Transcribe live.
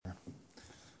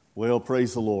Well,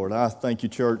 praise the Lord. I thank you,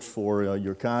 church, for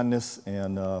your kindness,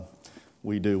 and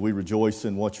we rejoice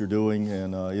in what you're doing,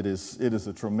 and it is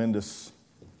a tremendous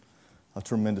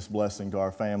blessing to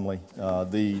our family.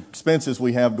 The expenses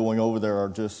we have going over there are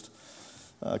just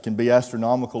can be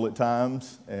astronomical at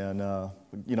times, and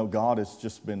God has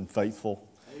just been faithful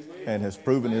and has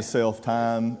proven Himself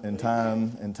time and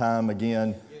time and time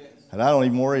again, and I don't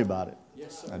even worry about it.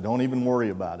 I don't even worry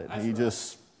about it.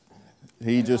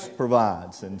 He just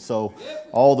provides. And so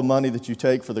all the money that you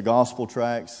take for the gospel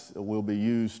tracts will be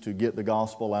used to get the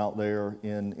gospel out there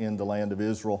in the land of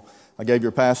Israel. I gave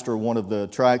your pastor one of the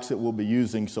tracts that we'll be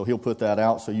using, so he'll put that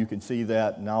out so you can see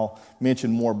that. And I'll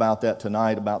mention more about that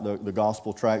tonight, about the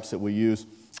gospel tracts that we use.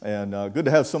 And good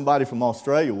to have somebody from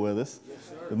Australia with us.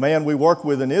 Yes, the man we work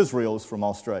with in Israel is from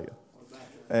Australia.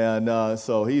 And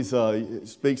so he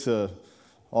speaks a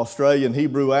Australian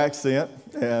Hebrew accent,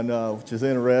 and which is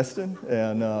interesting,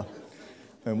 and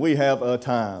we have a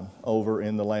time over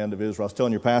in the land of Israel. I was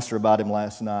telling your pastor about him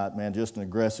last night, man, just an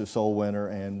aggressive soul winner,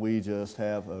 and we just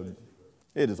have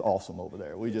it is awesome over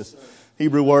there.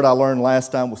 Hebrew word I learned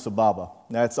last time was sababa.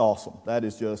 That's awesome. That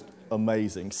is just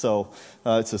amazing. So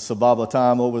it's a sababa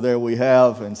time over there we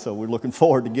have, and so we're looking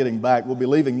forward to getting back. We'll be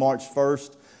leaving March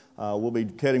 1st. We'll be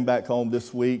heading back home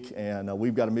this week, and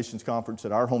we've got a missions conference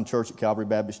at our home church at Calvary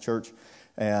Baptist Church,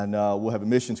 and we'll have a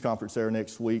missions conference there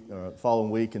next week, following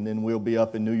week, and then we'll be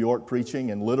up in New York preaching,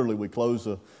 and literally we close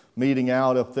the meeting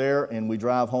out up there, and we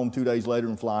drive home 2 days later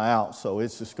and fly out. So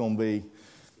it's just going to be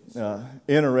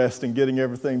interesting getting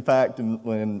everything packed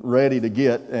and ready to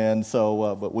get, and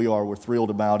so but we're thrilled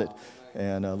about it,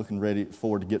 and looking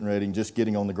forward to getting ready and just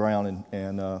getting on the ground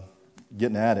and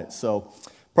getting at it. So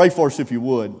pray for us if you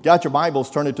would. Got your Bibles,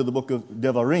 turn it to the book of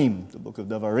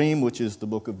Devarim, which is the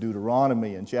book of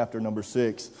Deuteronomy in chapter number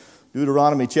 6.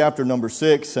 Deuteronomy chapter number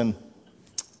 6, and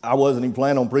I wasn't even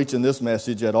planning on preaching this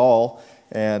message at all,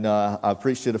 and I've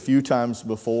preached it a few times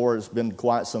before. It's been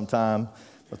quite some time,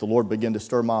 but the Lord began to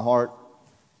stir my heart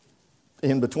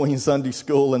in between Sunday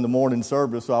school and the morning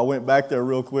service, so I went back there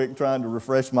real quick trying to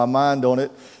refresh my mind on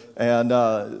it, and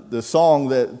the song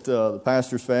that the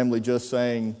pastor's family just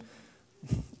sang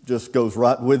just goes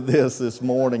right with this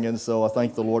morning, and so I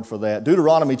thank the Lord for that.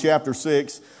 Deuteronomy chapter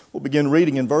 6, we'll begin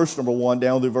reading in verse number 1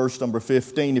 down through verse number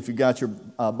 15. If you've got your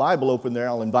Bible open there,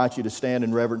 I'll invite you to stand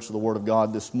in reverence to the Word of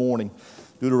God this morning.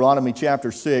 Deuteronomy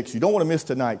chapter 6. You don't want to miss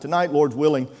tonight. Tonight, Lord's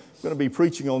willing, I'm going to be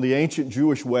preaching on the ancient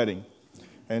Jewish wedding.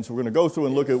 And so we're going to go through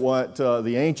and look at what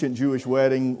the ancient Jewish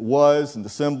wedding was and the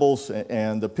symbols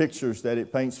and the pictures that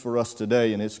it paints for us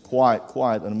today. And it's quite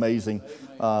an amazing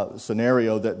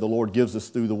scenario that the Lord gives us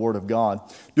through the Word of God.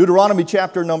 Deuteronomy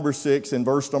chapter number 6 and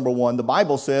verse number 1, the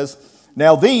Bible says,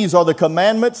 "Now these are the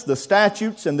commandments, the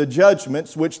statutes, and the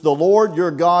judgments which the Lord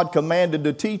your God commanded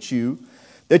to teach you,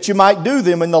 that you might do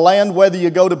them in the land whither you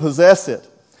go to possess it.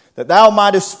 That thou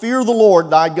mightest fear the Lord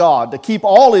thy God, to keep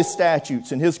all His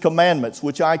statutes and His commandments,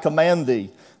 which I command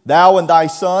thee, thou and thy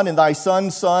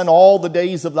son's son, all the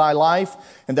days of thy life,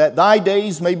 and that thy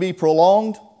days may be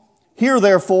prolonged. Hear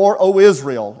therefore, O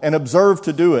Israel, and observe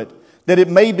to do it, that it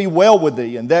may be well with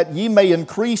thee, and that ye may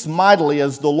increase mightily,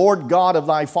 as the Lord God of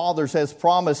thy fathers has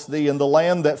promised thee, in the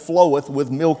land that floweth with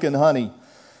milk and honey.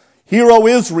 Hear, O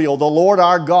Israel, the Lord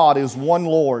our God is one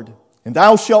Lord. And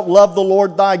thou shalt love the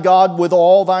Lord thy God with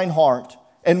all thine heart,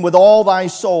 and with all thy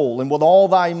soul, and with all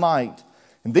thy might.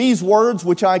 And these words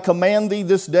which I command thee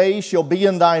this day shall be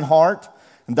in thine heart,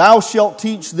 and thou shalt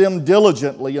teach them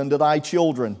diligently unto thy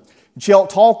children. And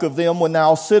shalt talk of them when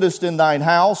thou sittest in thine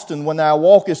house, and when thou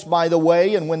walkest by the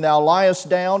way, and when thou liest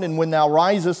down, and when thou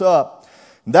risest up.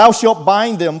 And thou shalt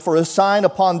bind them for a sign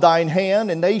upon thine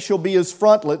hand, and they shall be as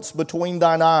frontlets between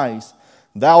thine eyes.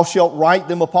 Thou shalt write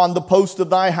them upon the post of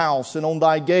thy house and on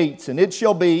thy gates. And it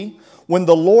shall be, when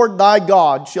the Lord thy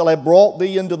God shall have brought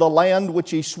thee into the land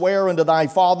which He sware unto thy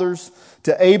fathers,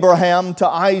 to Abraham, to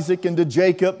Isaac, and to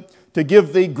Jacob, to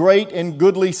give thee great and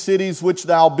goodly cities which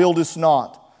thou buildest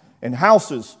not, and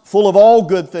houses full of all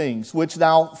good things which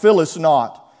thou fillest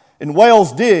not, and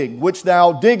wells dig which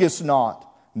thou diggest not,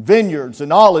 and vineyards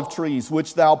and olive trees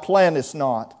which thou plantest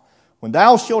not. When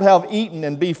thou shalt have eaten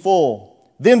and be full,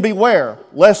 then beware,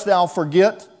 lest thou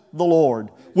forget the Lord,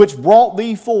 which brought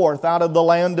thee forth out of the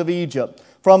land of Egypt,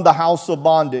 from the house of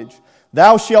bondage.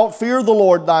 Thou shalt fear the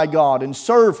Lord thy God, and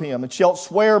serve Him, and shalt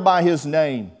swear by His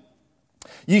name.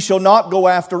 Ye shall not go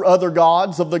after other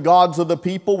gods of the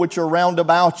people which are round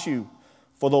about you.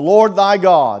 For the Lord thy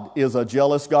God is a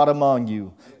jealous God among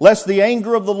you, lest the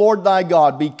anger of the Lord thy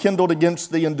God be kindled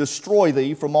against thee, and destroy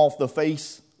thee from off the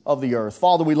face of of the earth.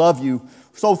 Father, we love you.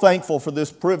 So thankful for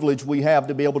this privilege we have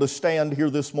to be able to stand here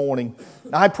this morning.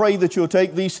 And I pray that you'll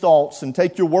take these thoughts and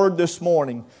take your word this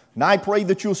morning. And I pray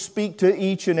that you'll speak to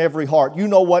each and every heart. You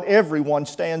know what everyone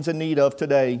stands in need of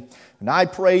today. And I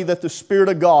pray that the Spirit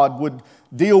of God would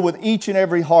deal with each and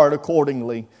every heart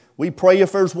accordingly. We pray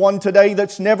if there's one today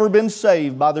that's never been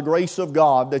saved by the grace of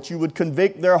God, that you would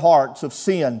convict their hearts of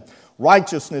sin,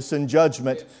 righteousness, and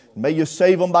judgment. May you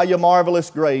save them by your marvelous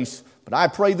grace. But I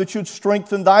pray that you'd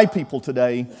strengthen thy people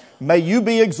today. May you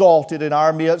be exalted in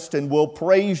our midst, and we'll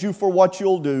praise you for what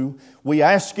you'll do. We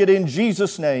ask it in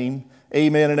Jesus' name.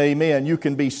 Amen and amen. You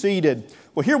can be seated.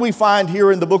 Well, here we find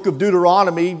here in the book of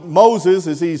Deuteronomy, Moses,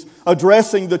 as he's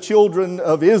addressing the children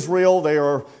of Israel, they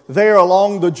are there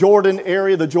along the Jordan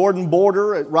area, the Jordan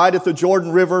border, right at the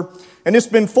Jordan River. And it's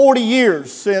been 40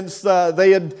 years since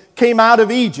they had came out of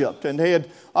Egypt, and they had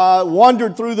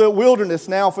wandered through the wilderness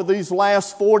now for these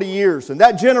last 40 years. And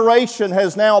that generation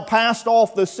has now passed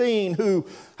off the scene who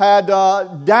had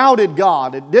doubted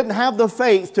God. It didn't have the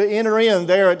faith to enter in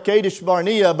there at Kadesh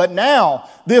Barnea. But now,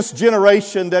 this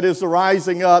generation that is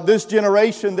rising up, this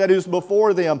generation that is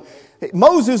before them,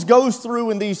 Moses goes through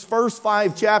in these first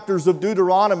 5 chapters of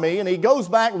Deuteronomy, and he goes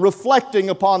back reflecting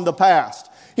upon the past.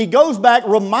 He goes back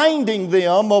reminding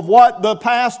them of what the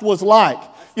past was like.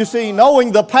 You see,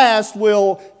 knowing the past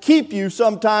will keep you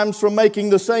sometimes from making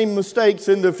the same mistakes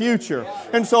in the future.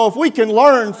 And so if we can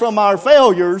learn from our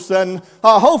failures, then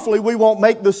hopefully we won't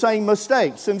make the same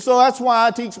mistakes. And so that's why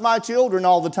I teach my children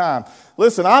all the time.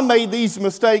 Listen, I made these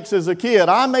mistakes as a kid.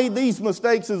 I made these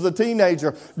mistakes as a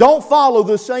teenager. Don't follow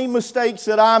the same mistakes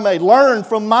that I made. Learn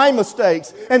from my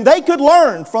mistakes. And they could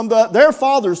learn from their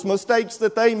father's mistakes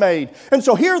that they made. And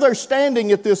so here they're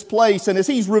standing at this place, and as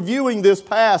he's reviewing this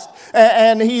past,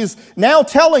 and he's now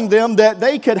telling them that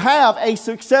they could have a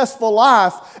successful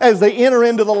life as they enter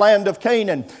into the land of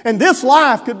Canaan. And this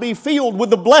life could be filled with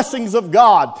the blessings of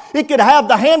God. It could have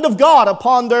the hand of God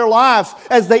upon their lives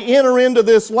as they enter into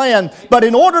this land. But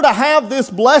in order to have this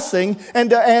blessing,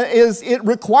 it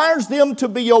requires them to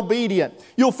be obedient.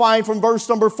 You'll find from verse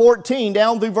number 14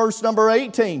 down through verse number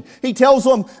 18. He tells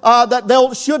them that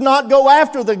they should not go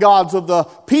after the gods of the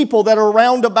people that are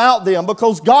round about them,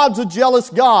 because God's a jealous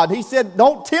God. He said,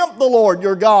 don't tempt the Lord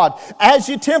your God as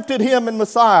you tempted him in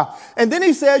Messiah. And then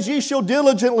he says, ye shall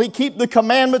diligently keep the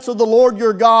commandments of the Lord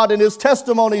your God and his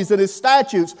testimonies and his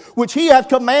statutes, which he hath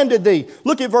commanded thee.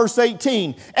 Look at verse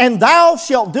 18. And thou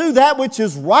shalt do that which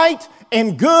is right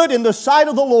and good in the sight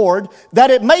of the Lord, that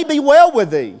it may be well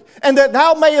with thee, and that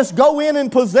thou mayest go in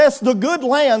and possess the good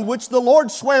land which the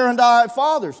Lord sware unto thy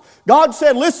fathers. God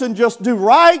said, listen, just do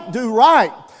right, do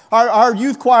right. Our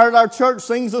youth choir at our church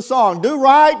sings a song, do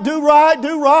right, do right,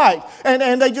 do right.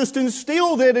 And they just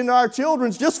instilled it in our children.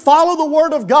 Just follow the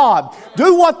Word of God.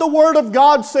 Do what the Word of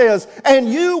God says, and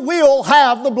you will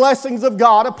have the blessings of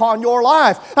God upon your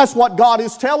life. That's what God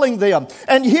is telling them.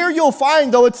 And here you'll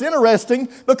find, though, it's interesting,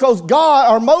 because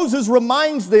Moses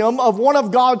reminds them of one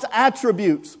of God's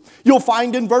attributes. You'll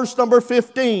find in verse number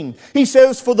 15. He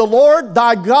says, for the Lord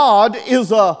thy God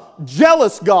is a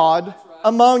jealous God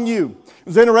among you. It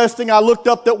was interesting, I looked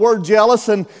up that word jealous,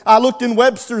 and I looked in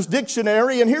Webster's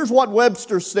dictionary, and here's what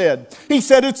Webster said. He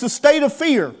said it's a state of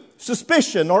fear,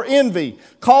 suspicion, or envy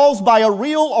caused by a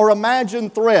real or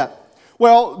imagined threat.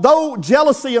 Well, though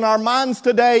jealousy in our minds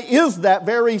today is that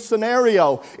very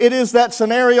scenario, it is that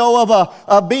scenario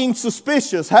of being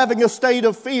suspicious, having a state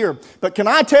of fear. But can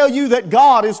I tell you that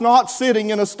God is not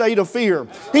sitting in a state of fear?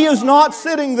 He is not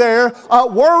sitting there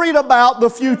worried about the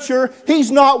future. He's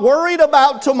not worried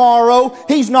about tomorrow.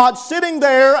 He's not sitting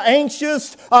there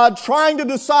anxious, trying to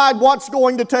decide what's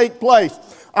going to take place.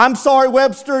 I'm sorry,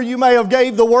 Webster, you may have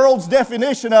gave the world's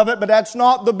definition of it, but that's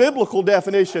not the biblical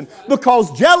definition,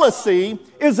 because jealousy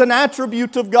is an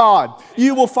attribute of God.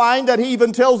 You will find that he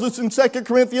even tells us in 2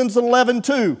 Corinthians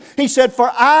 11:2. He said,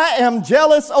 for I am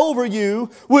jealous over you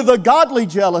with a godly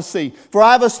jealousy, for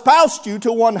I have espoused you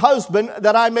to one husband,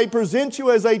 that I may present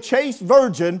you as a chaste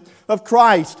virgin of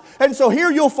Christ. And so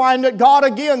here you'll find that God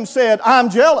again said, I'm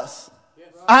jealous.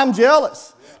 I'm jealous.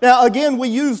 Now, again, we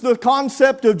use the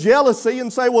concept of jealousy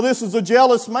and say, well, this is a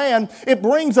jealous man. It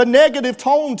brings a negative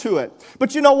tone to it.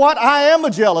 But you know what? I am a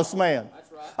jealous man.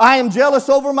 I am jealous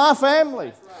over my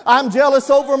family. I'm jealous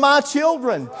over my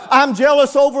children. I'm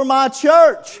jealous over my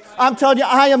church. I'm telling you,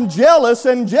 I am jealous,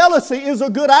 and jealousy is a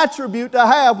good attribute to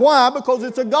have. Why? Because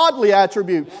it's a godly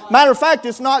attribute. Matter of fact,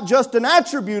 it's not just an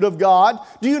attribute of God.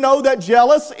 Do you know that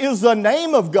jealous is the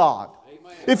name of God?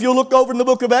 If you look over in the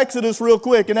book of Exodus real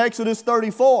quick, in Exodus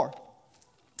 34.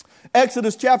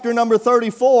 Exodus chapter number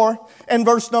 34 and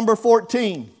verse number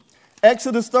 14.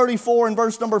 Exodus 34 and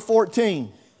verse number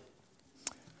 14.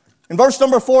 In verse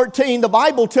number 14, the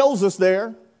Bible tells us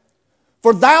there,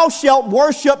 for thou shalt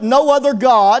worship no other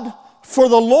God, for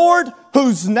the Lord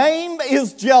whose name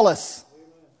is jealous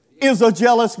is a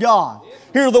jealous God.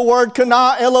 Here the word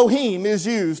Kana Elohim is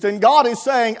used, and God is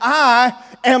saying, I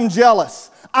am jealous.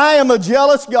 I am a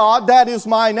jealous God, that is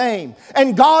my name.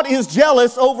 And God is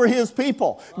jealous over His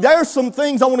people. There's some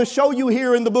things I want to show you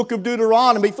here in the book of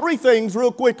Deuteronomy. 3 things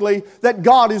real quickly that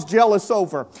God is jealous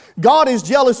over. God is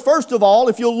jealous, first of all,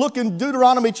 if you'll look in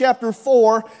Deuteronomy chapter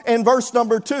 4 and verse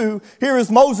number 2. Here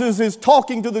as Moses is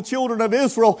talking to the children of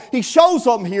Israel, he shows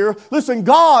them here, listen,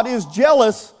 God is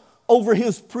jealous over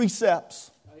His precepts.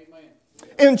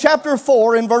 In chapter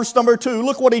 4, in verse number 2,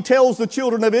 look what He tells the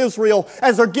children of Israel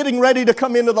as they're getting ready to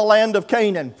come into the land of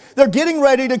Canaan. They're getting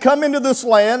ready to come into this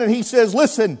land, and He says,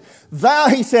 listen,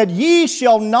 He said, ye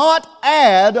shall not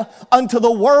add unto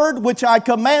the word which I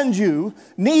command you,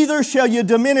 neither shall you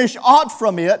diminish aught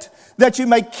from it, that you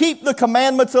may keep the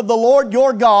commandments of the Lord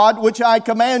your God, which I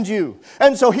command you.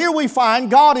 And so here we find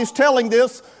God is telling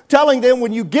them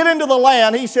when you get into the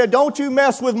land, He said, don't you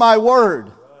mess with my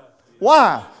word.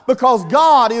 Why? Because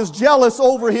God is jealous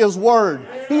over His word.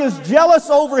 He is jealous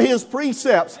over His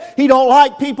precepts. He don't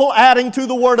like people adding to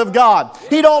the word of God.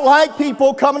 He don't like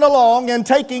people coming along and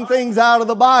taking things out of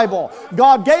the Bible.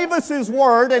 God gave us His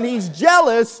word, and He's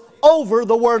jealous over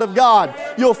the word of God.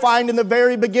 You'll find in the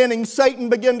very beginning, Satan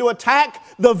began to attack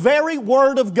the very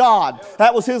word of God.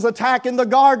 That was his attack in the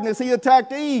garden as he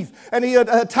attacked Eve. And he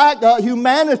attacked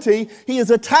humanity. He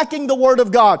is attacking the word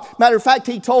of God. Matter of fact,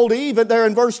 he told Eve there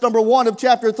in verse number 1 of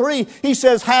chapter 3, he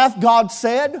says, hath God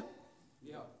said?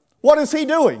 What is he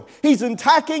doing? He's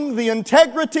attacking the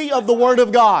integrity of the Word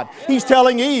of God. He's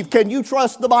telling Eve, can you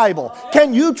trust the Bible?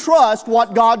 Can you trust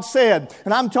what God said?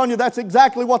 And I'm telling you, that's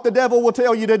exactly what the devil will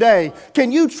tell you today.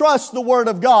 Can you trust the Word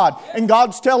of God? And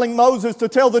God's telling Moses to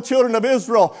tell the children of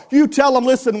Israel, you tell them,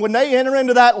 listen, when they enter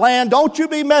into that land, don't you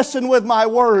be messing with my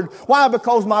Word. Why?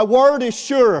 Because my Word is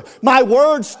sure. My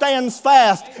Word stands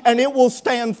fast, and it will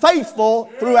stand faithful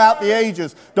throughout the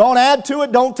ages. Don't add to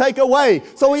it, don't take away.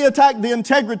 So he attacked the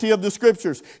integrity of the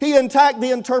Scriptures. He attacked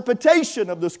the interpretation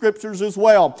of the Scriptures as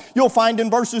well. You'll find in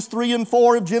verses 3 and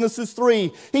 4 of Genesis 3,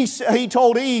 he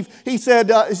told Eve, he said,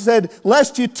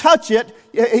 lest you touch it,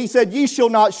 he said, ye shall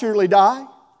not surely die.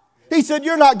 He said,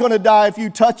 you're not going to die if you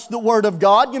touch the Word of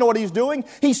God. You know what he's doing?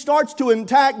 He starts to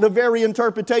attack the very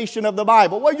interpretation of the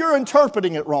Bible. Well, you're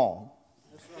interpreting it wrong.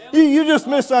 You just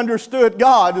misunderstood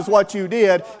God is what you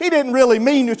did. He didn't really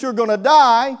mean that you're going to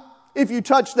die if you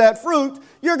touch that fruit.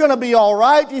 You're going to be all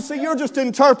right. You see, you're just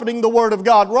interpreting the Word of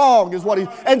God wrong is what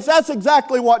and that's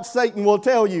exactly what Satan will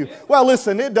tell you. Well,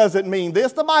 listen, it doesn't mean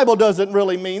this. The Bible doesn't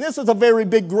really mean this. Is a very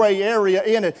big gray area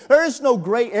in it. There is no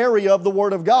gray area of the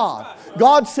Word of God.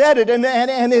 God said it, and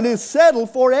it is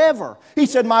settled forever. He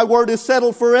said, my Word is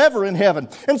settled forever in heaven.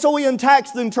 And so he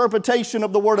attacks the interpretation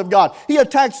of the Word of God. He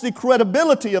attacks the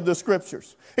credibility of the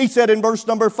Scriptures. He said in verse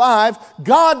number 5,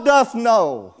 God doth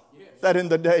know that in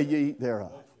the day ye eat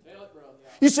thereof.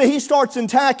 You see, he starts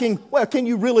attacking, well, can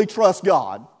you really trust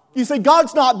God? You see,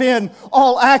 God's not been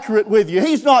all accurate with you.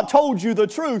 He's not told you the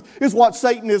truth, is what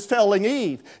Satan is telling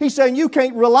Eve. He's saying you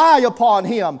can't rely upon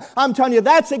Him. I'm telling you,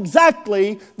 that's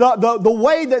exactly the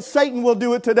way that Satan will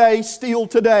do it today, steal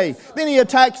today. Then he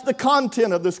attacks the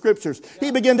content of the Scriptures.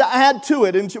 He began to add to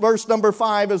it in verse number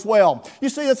 5 as well. You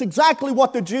see, that's exactly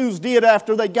what the Jews did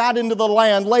after they got into the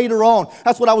land later on.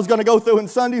 That's what I was going to go through in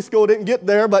Sunday school. Didn't get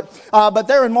there, but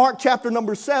there in Mark chapter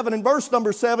number 7, in verse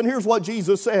number 7, here's what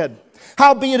Jesus said.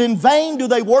 Howbeit in vain do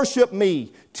they worship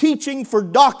me, teaching for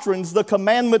doctrines the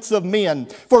commandments of men.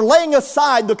 For laying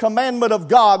aside the commandment of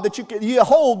God, that you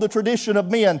hold the tradition of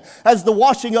men, as the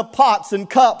washing of pots and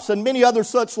cups and many other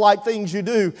such like things you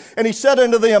do. And he said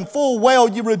unto them, full well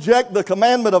you reject the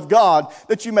commandment of God,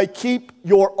 that you may keep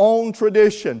your own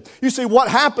tradition. You see, what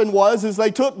happened is they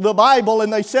took the Bible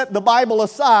and they set the Bible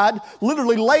aside,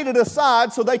 literally laid it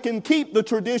aside so they can keep the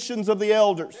traditions of the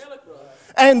elders.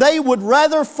 And they would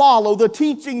rather follow the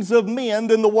teachings of men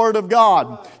than the Word of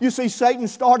God. You see, Satan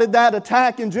started that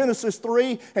attack in Genesis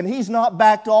 3, and he's not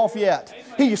backed off yet.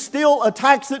 He still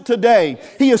attacks it today.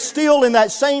 He is still in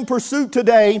that same pursuit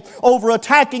today over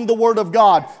attacking the Word of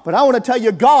God. But I want to tell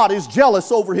you, God is jealous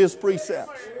over His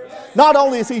precepts. Not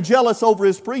only is He jealous over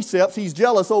His precepts, He's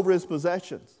jealous over His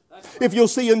possessions. If you'll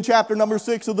see in chapter number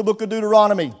 6 of the book of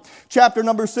Deuteronomy, chapter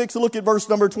number 6, look at verse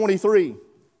number 23.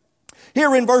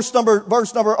 Here in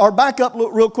or back up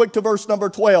real quick to verse number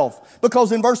 12.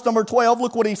 Because in verse number 12,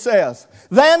 look what he says.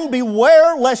 Then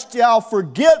beware lest thou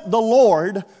forget the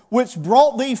Lord, which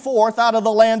brought thee forth out of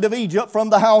the land of Egypt from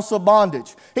the house of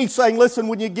bondage. He's saying, listen,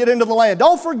 when you get into the land,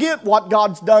 don't forget what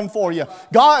God's done for you.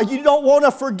 You don't want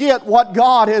to forget what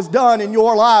God has done in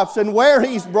your lives and where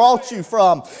He's brought you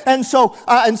from. And so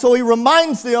he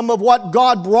reminds them of what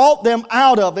God brought them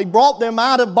out of. He brought them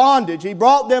out of bondage. He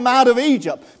brought them out of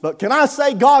Egypt. But can I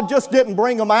say God just didn't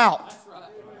bring them out?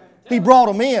 He brought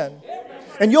them in.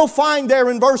 And you'll find there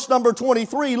in verse number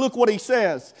 23, look what he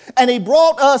says. And He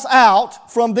brought us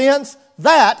out from thence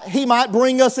that He might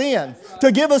bring us in,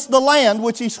 to give us the land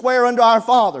which He sware unto our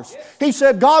fathers. He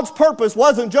said God's purpose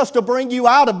wasn't just to bring you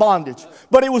out of bondage,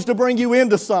 but it was to bring you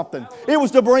into something. It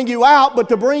was to bring you out, but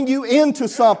to bring you into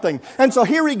something. And so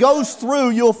here he goes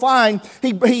through, you'll find,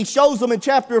 he shows them in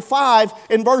chapter 5,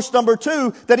 in verse number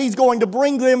 2, that He's going to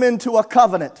bring them into a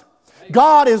covenant.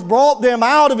 God has brought them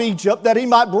out of Egypt that He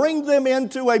might bring them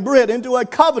into a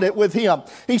covenant with Him.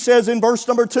 He says in verse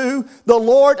number 2, the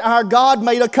Lord our God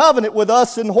made a covenant with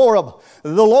us in Horeb.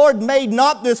 The Lord made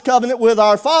not this covenant with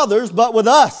our fathers, but with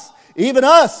us. Even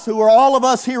us, who are all of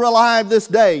us here alive this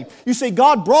day. You see,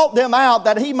 God brought them out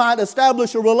that He might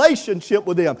establish a relationship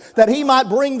with them, that He might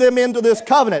bring them into this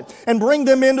covenant and bring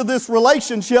them into this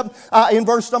relationship in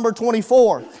verse number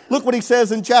 24. Look what He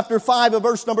says in chapter 5 of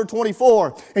verse number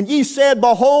 24. And ye said,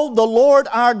 behold, the Lord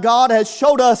our God has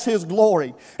showed us His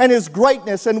glory and His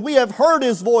greatness, and we have heard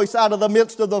His voice out of the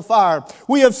midst of the fire.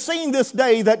 We have seen this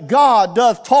day that God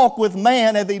doth talk with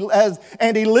man and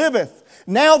He liveth.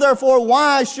 Now therefore,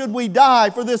 why should we die?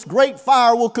 For this great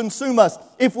fire will consume us.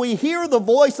 If we hear the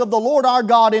voice of the Lord our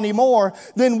God any more,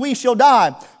 then we shall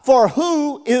die. For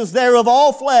who is there of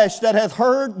all flesh that hath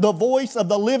heard the voice of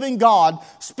the living God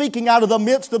speaking out of the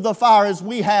midst of the fire as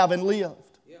we have and lived?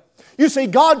 Yeah. You see,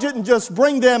 God didn't just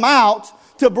bring them out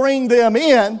to bring them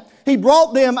in. He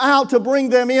brought them out to bring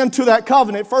them into that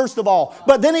covenant, first of all.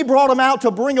 But then He brought them out to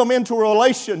bring them into a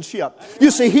relationship. You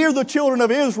see, here the children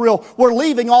of Israel were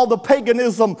leaving all the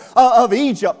paganism of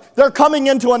Egypt. They're coming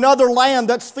into another land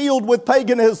that's filled with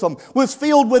paganism, was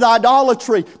filled with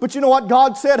idolatry. But you know what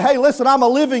God said? Hey, listen, I'm a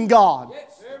living God.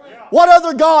 What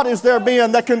other God is there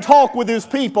been that can talk with His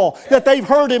people, that they've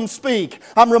heard Him speak?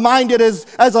 I'm reminded as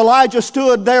Elijah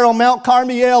stood there on Mount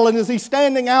Carmel, and as he's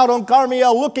standing out on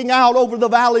Carmel looking out over the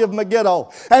valley of Megiddo.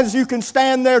 As you can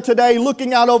stand there today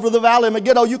looking out over the valley of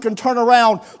Megiddo, you can turn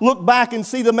around, look back and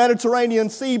see the Mediterranean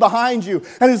Sea behind you.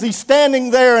 And as he's standing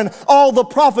there and all the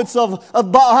prophets of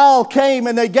Baal came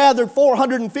and they gathered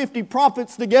 450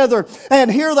 prophets together. And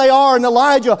here they are, and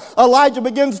Elijah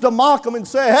begins to mock them and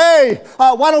say, hey,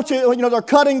 why don't you, they're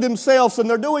cutting themselves and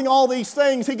they're doing all these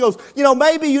things. He goes,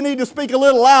 maybe you need to speak a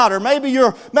little louder. Maybe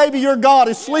your God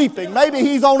is sleeping. Maybe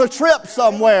He's on a trip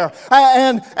somewhere.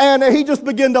 And he just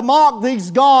began to mock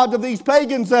these gods of these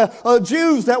pagans,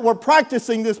 Jews that were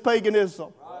practicing this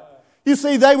paganism. You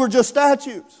see, they were just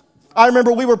statues. I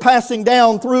remember we were passing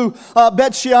down through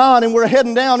Bet Shean, and we're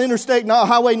heading down Interstate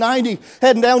Highway 90,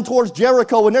 heading down towards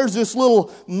Jericho, and there's this little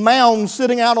mound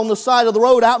sitting out on the side of the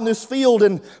road out in this field.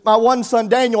 And my one son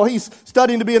Daniel, he's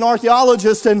studying to be an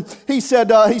archaeologist, and he said,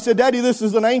 Daddy, this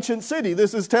is an ancient city.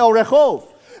 This is Tel Rehov.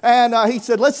 And he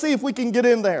said, let's see if we can get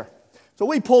in there. So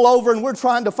we pull over and we're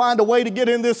trying to find a way to get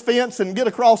in this fence and get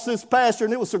across this pasture,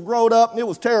 and it was so growed up and it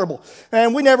was terrible.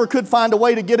 And we never could find a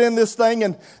way to get in this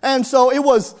thing. And so it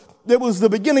was the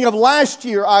beginning of last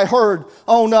year, I heard it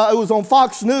was on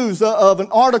Fox News of an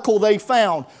article they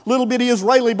found. Little bitty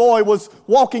Israeli boy was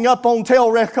walking up on Tel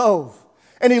Rehov,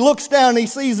 and he looks down and he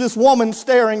sees this woman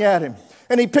staring at him.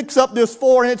 And he picks up this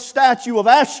 4-inch statue of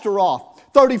Ashtaroth.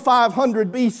 3500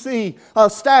 BC, a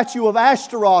statue of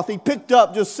Ashtaroth. He picked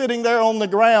up just sitting there on the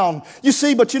ground. You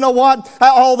see, but you know what?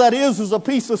 All that is a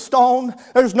piece of stone.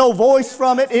 There's no voice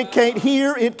from it. It can't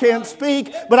hear. It can't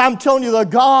speak. But I'm telling you, the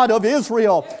God of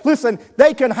Israel, listen,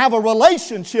 they can have a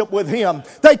relationship with Him.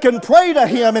 They can pray to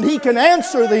Him and He can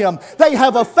answer them. They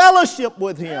have a fellowship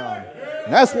with Him.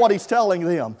 And that's what He's telling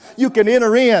them. You can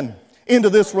enter into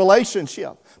this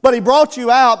relationship. But He brought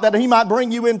you out that He might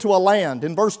bring you into a land.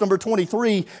 In verse number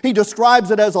 23, He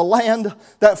describes it as a land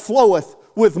that floweth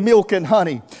with milk and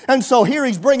honey. And so here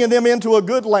He's bringing them into a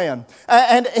good land.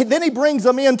 And then He brings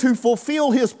them in to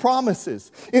fulfill His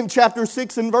promises. In chapter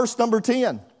 6 and verse number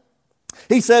 10.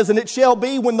 He says, and it shall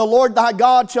be when the Lord thy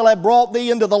God shall have brought thee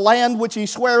into the land which He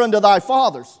sware unto thy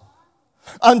fathers,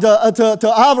 unto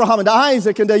Abraham and to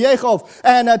Isaac and to Jacob,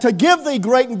 and to give thee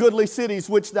great and goodly cities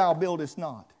which thou buildest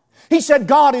not. He said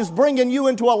God is bringing you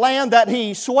into a land that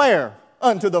He sware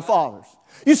unto the fathers.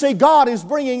 You see, God is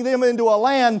bringing them into a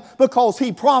land because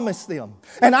He promised them.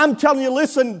 And I'm telling you,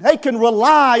 listen, they can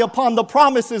rely upon the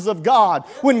promises of God.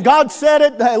 When God said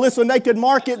it, listen, they can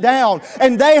mark it down.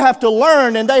 And they have to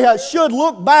learn, and they should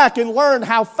look back and learn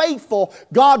how faithful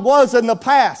God was in the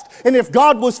past. And if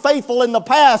God was faithful in the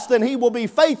past, then He will be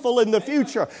faithful in the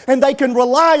future. And they can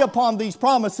rely upon these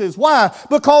promises. Why?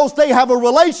 Because they have a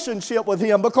relationship with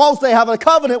Him, because they have a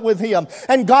covenant with Him.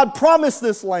 And God promised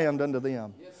this land unto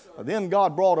them. Then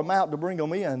God brought them out to bring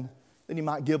them in, then He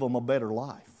might give them a better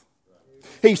life.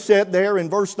 He said there in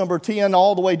verse number 10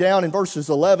 all the way down in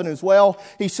verses 11 as well,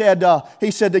 He said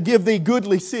to give thee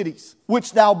goodly cities,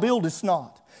 which thou buildest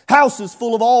not. Houses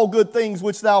full of all good things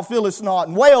which thou fillest not,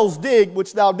 and wells dig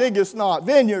which thou diggest not,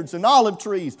 vineyards and olive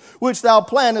trees which thou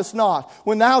plantest not.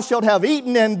 When thou shalt have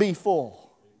eaten and be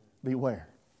full, beware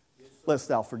lest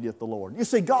thou forget the Lord. You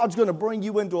see, God's going to bring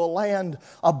you into a land,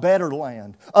 a better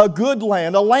land, a good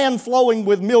land, a land flowing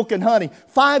with milk and honey.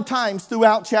 5 times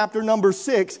throughout chapter number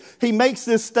 6, He makes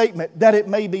this statement, that it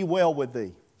may be well with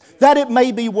thee. That it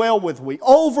may be well with thee.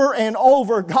 Over and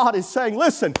over, God is saying,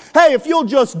 listen, hey, if you'll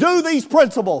just do these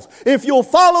principles, if you'll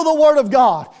follow the Word of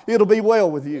God, it'll be well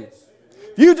with you.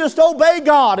 If you just obey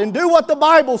God and do what the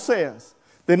Bible says,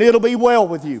 then it'll be well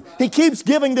with you. He keeps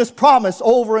giving this promise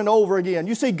over and over again.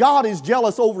 You see, God is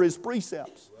jealous over His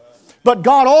precepts. But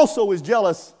God also is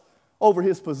jealous over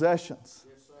His possessions.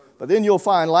 But then you'll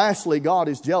find, lastly, God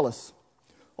is jealous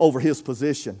over His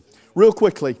position. Real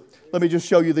quickly, let me just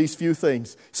show you these few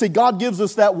things. See, God gives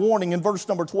us that warning in verse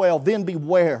number 12. Then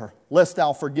beware, lest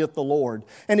thou forget the Lord.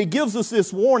 And He gives us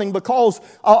this warning because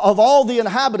of all the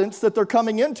inhabitants that they're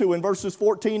coming into in verses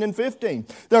 14 and 15.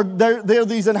 They're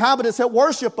these inhabitants that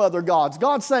worship other gods.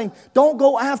 God's saying, don't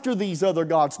go after these other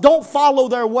gods. Don't follow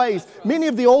their ways. Many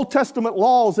of the Old Testament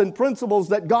laws and principles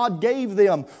that God gave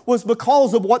them was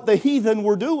because of what the heathen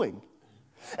were doing.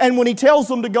 And when He tells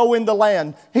them to go in the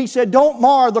land, He said, don't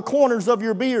mar the corners of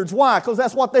your beards. Why? Because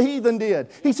that's what the heathen did.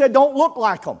 He said, don't look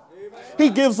like them. He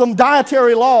gives them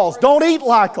dietary laws. Don't eat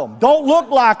like them. Don't look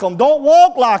like them. Don't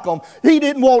walk like them. He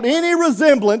didn't want any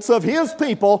resemblance of His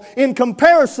people in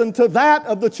comparison to that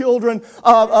of the children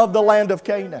of the land of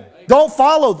Canaan. Don't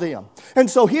follow them. And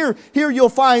so here you'll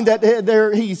find that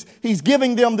He's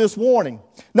giving them this warning.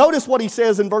 Notice what He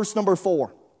says in verse number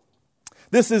 4.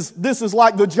 This is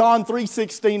like the John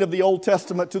 3:16 of the Old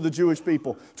Testament to the Jewish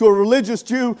people. To a religious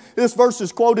Jew, this verse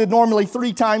is quoted normally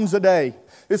 3 times a day.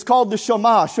 It's called the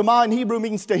Shema. Shema in Hebrew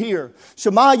means to hear.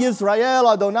 Shema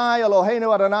Yisrael Adonai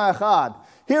Eloheinu Adonai Echad.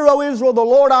 Hear, O Israel, the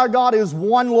Lord our God is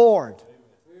one Lord.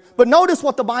 But notice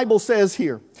what the Bible says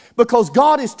here. Because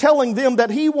God is telling them that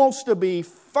He wants to be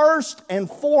first and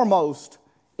foremost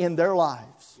in their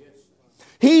lives.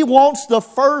 He wants the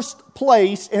first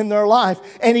place in their life.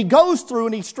 And He goes through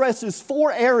and He stresses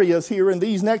 4 areas here in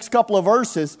these next couple of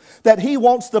verses that He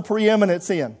wants the preeminence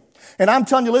in. And I'm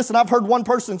telling you, listen, I've heard one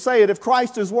person say it, if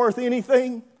Christ is worth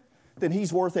anything, then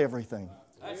He's worth everything.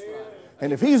 That's right.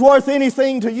 And if He's worth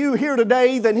anything to you here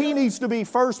today, then He needs to be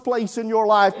first place in your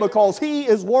life because He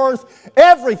is worth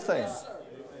everything.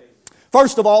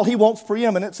 First of all, He wants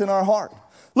preeminence in our heart.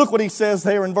 Look what He says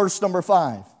there in verse number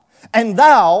 5. And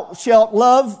thou shalt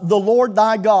love the Lord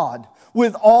thy God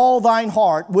with all thine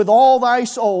heart, with all thy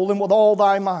soul, and with all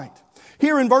thy might.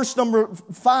 Here in verse number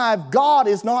 5, God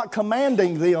is not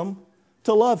commanding them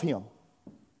to love Him.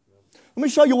 Let me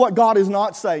show you what God is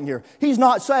not saying here. He's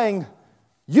not saying,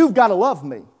 you've got to love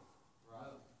me.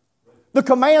 The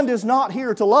command is not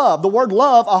here to love. The word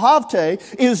love,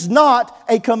 ahavte, is not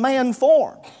a command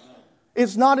form.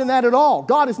 It's not in that at all.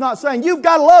 God is not saying, you've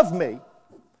got to love me.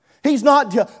 He's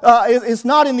not. It's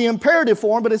not in the imperative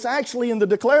form, but it's actually in the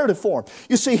declarative form.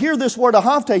 You see, here this word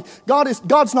ahavte,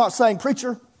 God's not saying,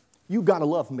 preacher, you've got to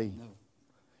love me. No.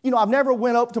 You know, I've never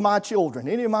went up to my children,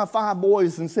 any of my 5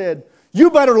 boys, and said,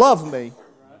 you better love me.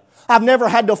 I've never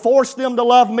had to force them to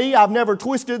love me. I've never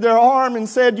twisted their arm and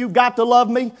said, you've got to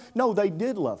love me. No, they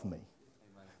did love me.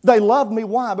 They love me.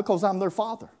 Why? Because I'm their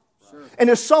father. Sure. And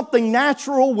there's something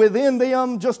natural within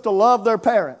them just to love their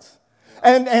parents.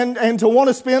 And to want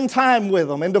to spend time with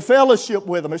them and to fellowship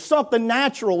with them. There's something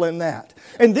natural in that.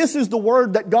 And this is the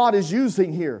word that God is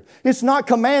using here. It's not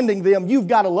commanding them, you've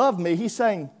got to love me. He's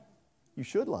saying, you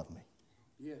should love me.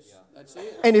 Yes, that's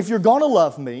it. And if you're going to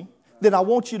love me, then I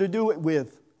want you to do it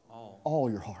with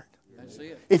all your heart. That's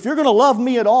it. If you're going to love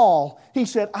me at all, He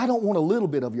said, I don't want a little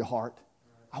bit of your heart.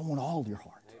 I want all your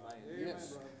heart.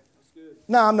 Yes.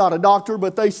 Now, I'm not a doctor,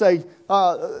 but they say,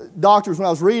 doctors, when I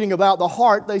was reading about the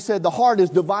heart, they said the heart is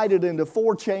divided into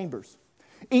 4 chambers.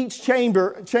 Each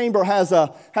chamber has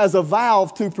a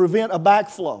valve to prevent a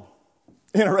backflow.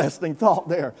 Interesting thought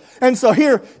there. And so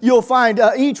here you'll find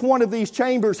each one of these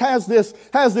chambers has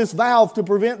this valve to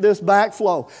prevent this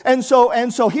backflow. And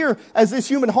so here, as this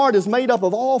human heart is made up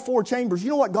of all four chambers, you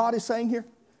know what God is saying here?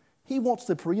 He wants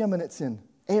the preeminence in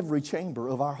every chamber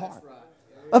of our heart,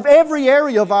 of every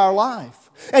area of our life.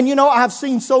 And you know, I've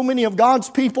seen so many of God's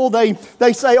people, they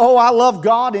say, oh, I love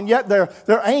God, and yet they're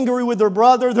angry with their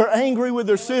brother, they're angry with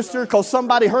their sister because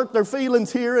somebody hurt their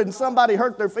feelings here and somebody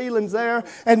hurt their feelings there,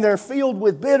 and they're filled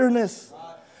with bitterness.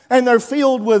 And they're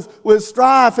filled with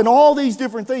strife and all these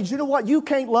different things. You know what? You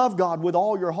can't love God with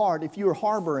all your heart if you're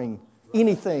harboring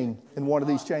anything in one of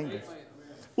these chambers.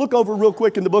 Look over real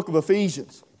quick in the book of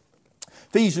Ephesians.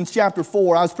 Ephesians chapter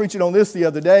 4. I was preaching on this the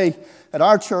other day at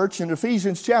our church. In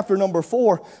Ephesians chapter number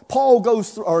 4, Paul goes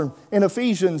through, or in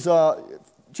Ephesians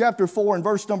chapter 4 and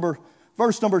verse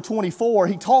number 24,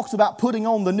 he talks about putting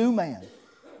on the new man.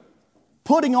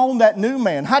 Putting on that new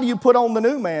man. How do you put on the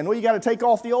new man? Well, you got to take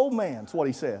off the old man. That's what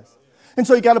he says. And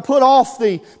so you got to put off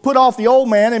the old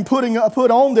man and put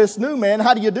on this new man.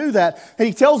 How do you do that? And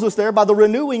he tells us there, by the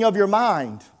renewing of your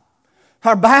mind.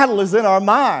 Our battle is in our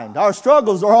mind. Our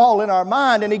struggles are all in our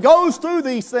mind. And he goes through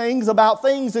these things about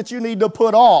things that you need to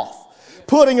put off.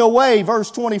 Putting away, verse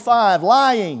 25,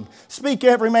 lying. Speak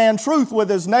every man truth with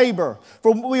his neighbor,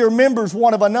 for we are members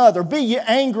one of another. Be ye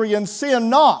angry and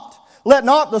sin not. Let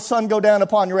not the sun go down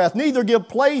upon your wrath, neither give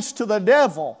place to the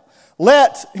devil.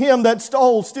 Let him that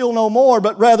stole steal no more,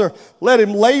 but rather let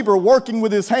him labor, working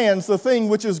with his hands the thing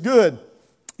which is good.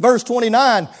 Verse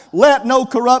 29, let no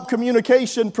corrupt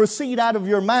communication proceed out of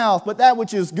your mouth, but that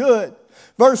which is good.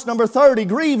 Verse number 30,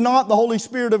 grieve not the Holy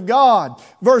Spirit of God.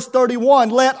 Verse 31,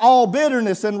 let all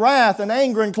bitterness and wrath and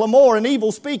anger and clamor and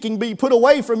evil speaking be put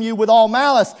away from you with all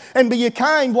malice, and be ye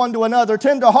kind one to another,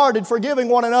 tenderhearted, forgiving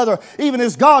one another, even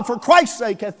as God for Christ's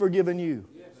sake hath forgiven you.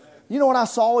 You know what I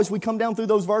saw as we come down through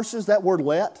those verses? That word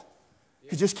let.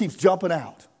 It just keeps jumping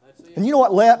out. And you know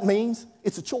what let means?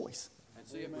 It's a choice.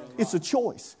 It's a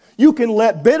choice. You can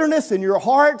let bitterness in your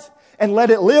heart and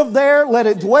let it live there, let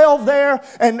it dwell there,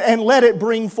 and let it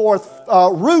bring forth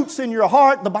roots in your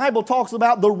heart. The Bible talks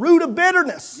about the root of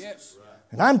bitterness. Yes.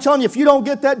 And I'm telling you, if you don't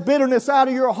get that bitterness out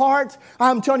of your heart,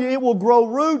 I'm telling you, it will grow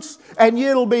roots and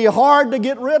it'll be hard to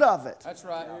get rid of it. That's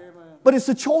right. But it's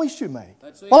a choice you make.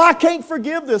 Well, I can't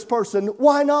forgive this person.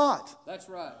 Why not? That's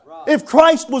right. If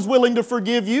Christ was willing to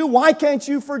forgive you, why can't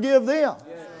you forgive them?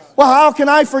 Yeah. Well, how can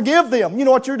I forgive them? You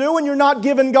know what you're doing? You're not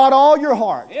giving God all your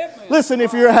heart. Listen,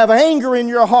 if you have anger in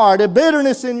your heart, a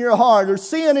bitterness in your heart, or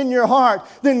sin in your heart,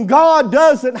 then God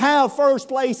doesn't have first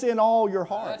place in all your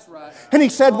heart. That's right. And He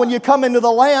said, when you come into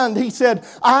the land, He said,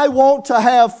 I want to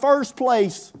have first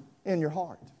place in your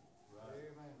heart.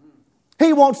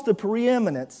 He wants the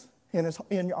preeminence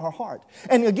in our heart.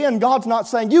 And again, God's not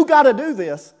saying, you got to do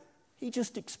this. He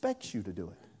just expects you to do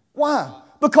it. Why?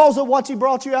 Because of what He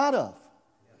brought you out of.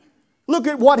 Look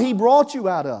at what He brought you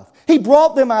out of. He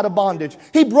brought them out of bondage.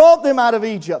 He brought them out of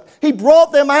Egypt. He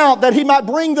brought them out that He might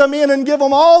bring them in and give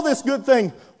them all this good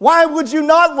thing. Why would you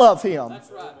not love Him?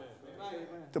 That's right.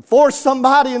 To force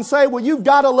somebody and say, well, you've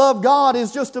got to love God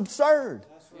is just absurd.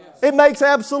 It makes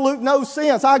absolute no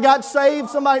sense. I got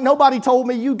saved. Nobody told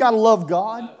me you got to love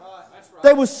God.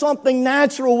 There was something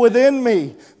natural within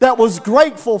me that was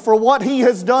grateful for what He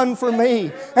has done for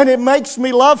me. And it makes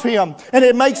me love Him. And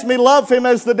it makes me love Him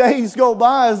as the days go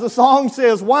by, as the song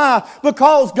says. Why?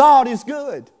 Because God is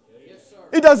good.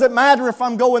 It doesn't matter if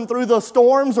I'm going through the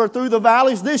storms or through the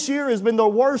valleys. This year has been the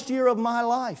worst year of my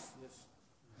life.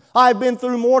 I've been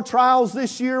through more trials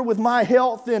this year with my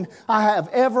health than I have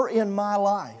ever in my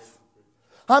life.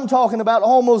 I'm talking about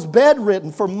almost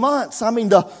bedridden for months. I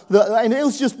mean, and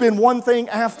it's just been one thing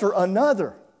after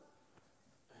another.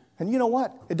 And you know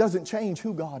what? It doesn't change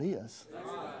who God is.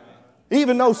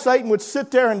 Even though Satan would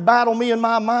sit there and battle me in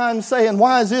my mind saying,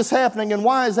 why is this happening and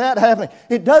why is that happening?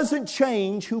 It doesn't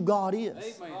change who God is.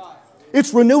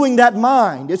 It's renewing that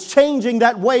mind. It's changing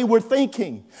that way we're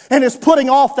thinking. And it's putting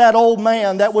off that old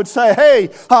man that would say, hey,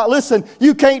 listen,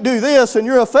 you can't do this and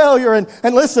you're a failure. And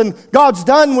listen, God's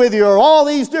done with you or all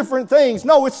these different things.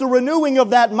 No, it's the renewing of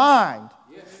that mind.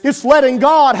 It's letting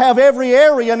God have every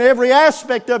area and every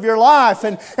aspect of your life.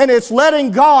 And it's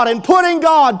letting God and putting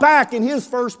God back in His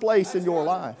first place in your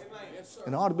life.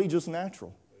 And it ought to be just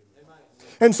natural.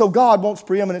 And so God wants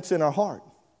preeminence in our heart.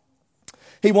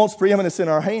 He wants preeminence in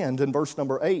our hand. In verse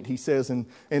number 8, he says in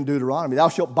Deuteronomy, thou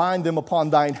shalt bind them upon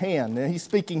thine hand. And he's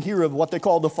speaking here of what they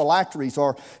call the phylacteries,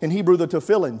 or in Hebrew the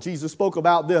tefillin. Jesus spoke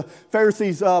about the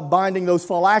Pharisees binding those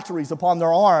phylacteries upon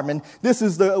their arm. And this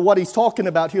is what he's talking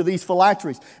about here, these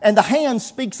phylacteries. And the hand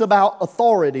speaks about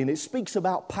authority, and it speaks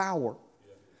about power.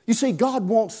 You see, God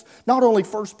wants not only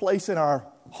first place in our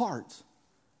hearts,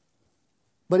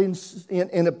 but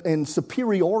in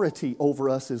superiority over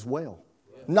us as well.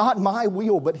 Not my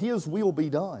will, but His will be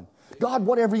done. God,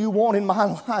 whatever you want in my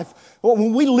life. Well,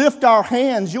 when we lift our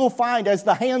hands, you'll find as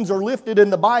the hands are lifted in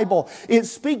the Bible, it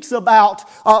speaks about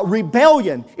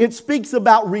rebellion. It speaks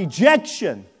about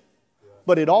rejection.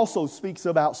 But it also speaks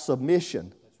about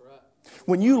submission.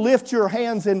 When you lift your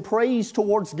hands in praise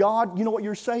towards God, you know what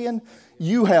you're saying?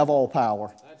 You have all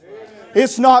power.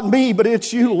 It's not me, but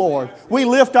it's you, Lord. We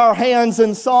lift our hands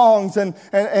in songs and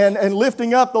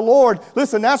lifting up the Lord.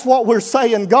 Listen, that's what we're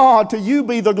saying. God, to you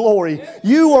be the glory.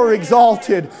 You are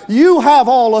exalted. You have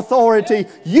all authority.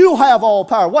 You have all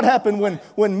power. What happened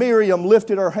when Miriam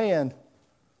lifted her hand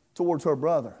towards her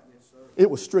brother? It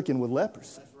was stricken with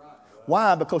leprosy.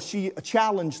 Why? Because she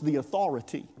challenged the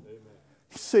authority.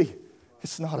 See,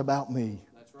 it's not about me.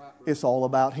 It's all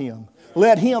about Him.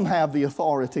 Let Him have the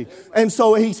authority. And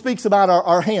so he speaks about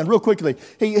our hand. Real quickly,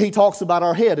 he talks about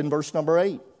our head in verse number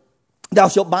 8. Thou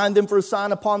shalt bind them for a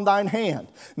sign upon thine hand.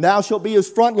 Thou shalt be as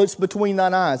frontlets between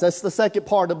thine eyes. That's the second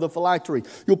part of the phylactery.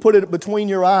 You'll put it between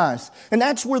your eyes. And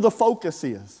that's where the focus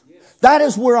is. That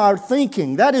is where our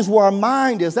thinking, that is where our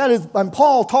mind is. And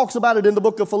Paul talks about it in the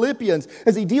book of Philippians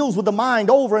as he deals with the mind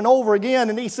over and over again.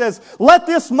 And he says, let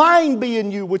this mind be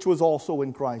in you, which was also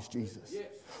in Christ Jesus.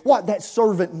 What? That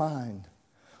servant mind.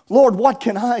 Lord, what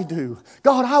can I do?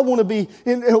 God, I want to be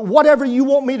in whatever you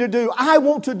want me to do. I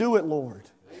want to do it, Lord.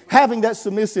 Having that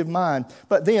submissive mind.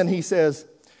 But then he says,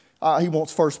 he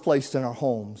wants first place in our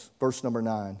homes. Verse number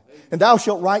 9. And thou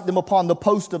shalt write them upon the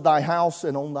post of thy house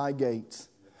and on thy gates.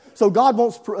 So God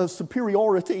wants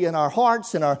superiority in our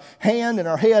hearts, in our hand, in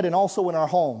our head, and also in our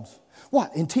homes.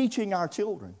 What? In teaching our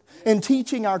children. In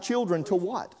teaching our children to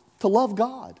what? To love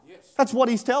God. That's what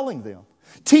He's telling them.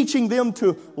 Teaching them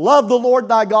to love the Lord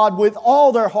thy God with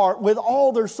all their heart, with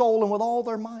all their soul, and with all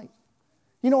their might.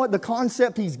 You know what the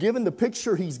concept He's given, the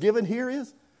picture He's given here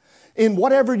is? In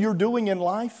whatever you're doing in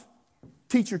life,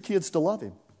 teach your kids to love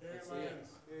Him. Amen.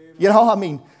 You know, I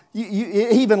mean,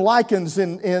 it even likens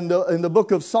in the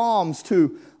book of Psalms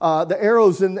to the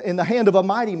arrows in the hand of a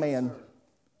mighty man.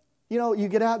 You know, you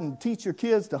get out and teach your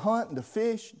kids to hunt and to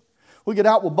fish. We get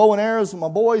out with bow and arrows with my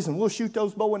boys and we'll shoot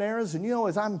those bow and arrows. And you know,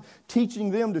 as I'm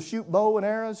teaching them to shoot bow and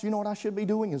arrows, you know what I should be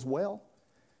doing as well?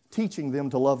 Teaching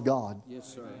them to love God.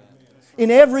 Yes, sir.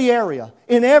 In every area,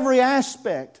 in every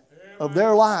aspect of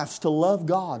their lives, to love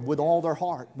God with all their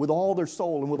heart, with all their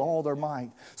soul, and with all their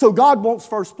might. So God wants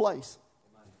first place.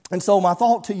 And so my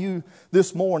thought to you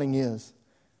this morning is,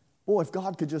 boy, if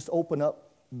God could just open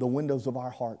up the windows of our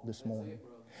heart this morning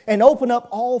and open up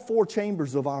all four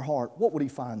chambers of our heart, what would He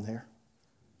find there?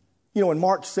 You know, in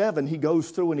Mark 7, He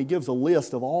goes through and He gives a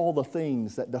list of all the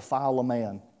things that defile a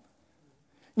man.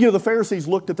 You know, the Pharisees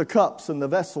looked at the cups and the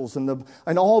vessels and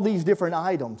all these different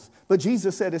items. But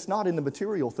Jesus said it's not in the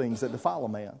material things that defile a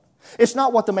man. It's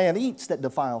not what the man eats that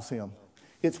defiles him.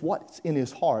 It's what's in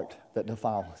his heart that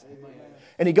defiles him.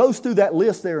 And He goes through that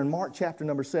list there in Mark chapter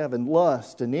number 7,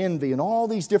 lust and envy and all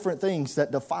these different things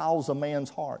that defiles a man's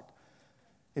heart.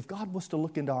 If God was to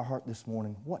look into our heart this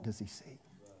morning, what does He see?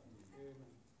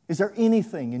 Is there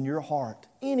anything in your heart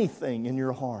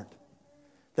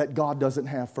that God doesn't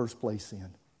have first place in?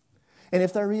 And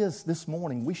if there is this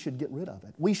morning, we should get rid of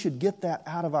it. We should get that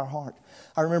out of our heart.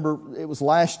 I remember it was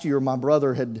last year my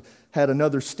brother had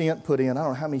another stent put in. I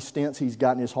don't know how many stents he's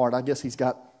got in his heart. I guess he's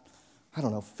got,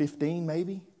 15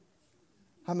 maybe.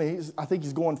 I mean, I think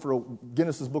he's going for a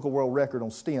Guinness Book of World Record on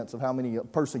stents of how many a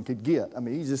person could get. I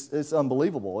mean, it's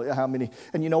unbelievable how many.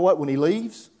 And you know what? When he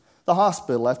leaves the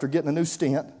hospital after getting a new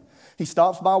stent, he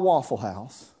stops by Waffle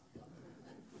House.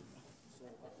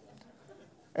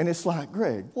 And it's like,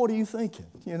 Greg, what are you thinking?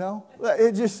 You know,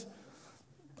 I just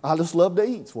love to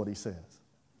eat, is what he says.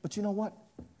 But you know what?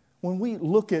 When we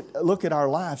look at our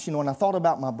lives, you know, and I thought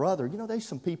about my brother, you know, there's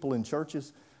some people in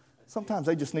churches, sometimes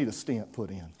they just need a stent put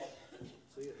in.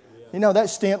 You know, that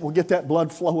stent will get that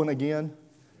blood flowing again.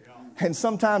 And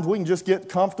sometimes we can just get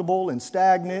comfortable and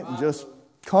stagnant and just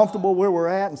comfortable where we're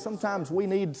at. And sometimes we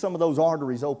need some of those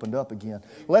arteries opened up again.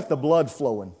 Let the blood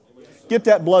flowing. Get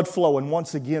that blood flowing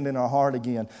once again in our heart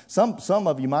again. Some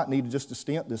of you might need just a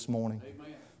stent this morning.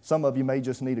 Some of you may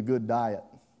just need a good diet,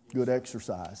 good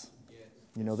exercise.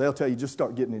 You know, they'll tell you just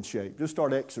start getting in shape. Just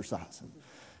start exercising.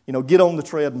 You know, get on the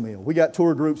treadmill. We got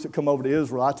tour groups that come over to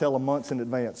Israel. I tell them months in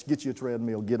advance, get you a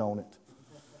treadmill, get on it.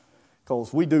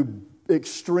 Because we do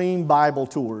extreme Bible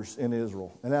tours in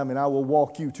Israel. And I mean, I will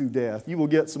walk you to death. You will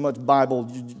get so much Bible,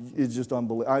 it's just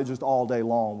unbelievable. Just all day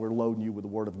long, we're loading you with the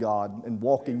Word of God and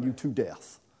walking you to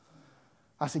death.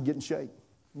 I said, get in shape.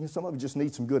 Some of you just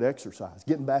need some good exercise,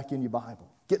 getting back in your Bible,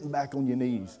 getting back on your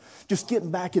knees, just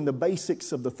getting back in the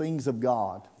basics of the things of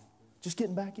God, just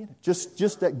getting back in it,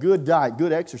 just that good diet,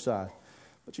 good exercise.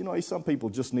 But some people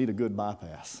just need a good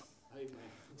bypass.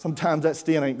 Sometimes that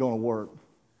stent ain't going to work.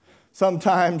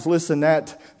 Sometimes, listen,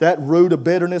 that root of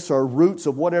bitterness or roots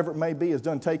of whatever it may be is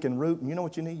done taking root, and you know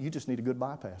what you need? You just need a good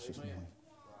bypass this morning.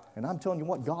 And I'm telling you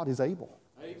what, God is able.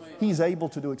 He's able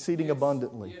to do exceeding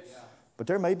abundantly. But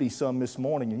there may be some this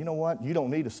morning, and you know what? You don't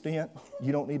need a stent.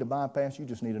 You don't need a bypass. You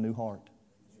just need a new heart.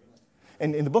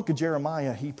 And in the book of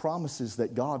Jeremiah, he promises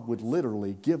that God would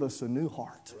literally give us a new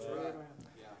heart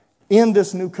in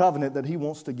this new covenant that he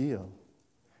wants to give.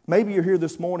 Maybe you're here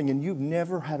this morning and you've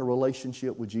never had a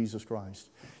relationship with Jesus Christ.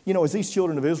 As these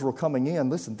children of Israel coming in,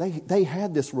 listen, they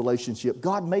had this relationship.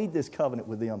 God made this covenant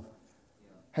with them.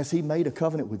 Has he made a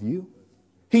covenant with you?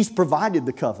 He's provided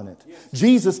the covenant.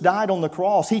 Jesus died on the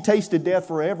cross. He tasted death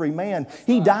for every man.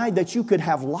 He died that you could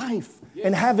have life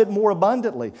and have it more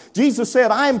abundantly. Jesus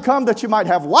said, I am come that you might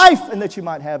have life and that you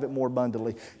might have it more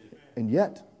abundantly. And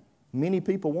yet, many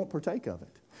people won't partake of it.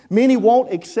 Many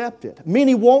won't accept it.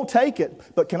 Many won't take it.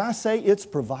 But can I say it's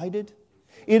provided?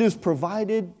 It is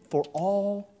provided for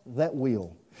all that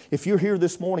will. If you're here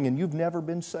this morning and you've never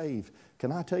been saved,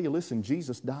 can I tell you, listen,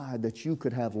 Jesus died that you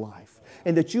could have life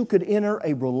and that you could enter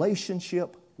a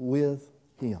relationship with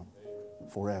him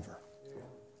forever.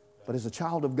 But as a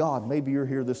child of God, maybe you're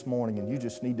here this morning and you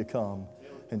just need to come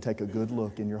and take a good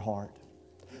look in your heart.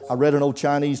 I read an old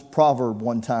Chinese proverb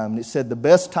one time, and it said the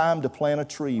best time to plant a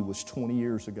tree was 20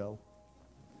 years ago.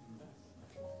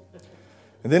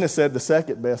 And then it said the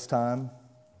second best time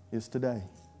is today.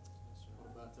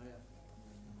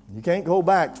 You can't go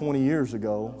back 20 years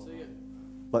ago,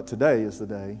 but today is the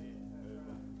day.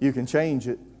 You can change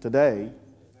it today.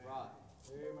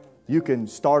 You can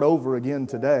start over again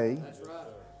today.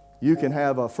 You can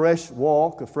have a fresh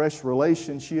walk, a fresh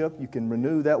relationship. You can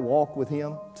renew that walk with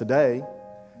him today.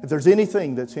 If there's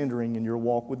anything that's hindering in your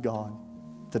walk with God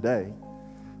today,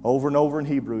 over and over in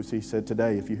Hebrews, he said,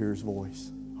 today, if you hear his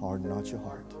voice, harden not your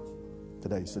heart.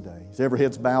 Today's the day. As every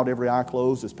head's bowed, every eye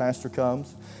closed as Pastor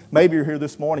comes. Maybe you're here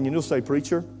this morning and you'll say,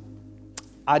 preacher,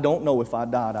 I don't know if I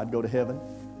died, I'd go to heaven.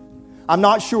 I'm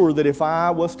not sure that if I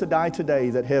was to die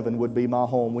today that heaven would be my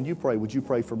home. When you pray, would you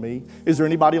pray for me? Is there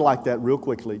anybody like that real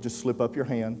quickly? Just slip up your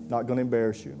hand. Not going to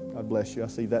embarrass you. God bless you. I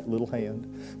see that little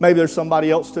hand. Maybe there's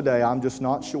somebody else today. I'm just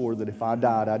not sure that if I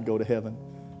died, I'd go to heaven.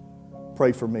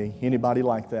 Pray for me. Anybody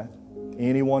like that?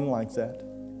 Anyone like that?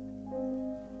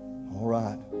 All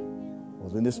right. Well,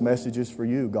 then this message is for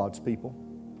you, God's people.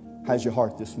 How's your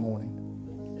heart this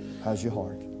morning? How's your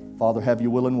heart? Father, have your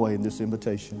will and way in this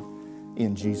invitation.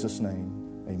 In Jesus' name.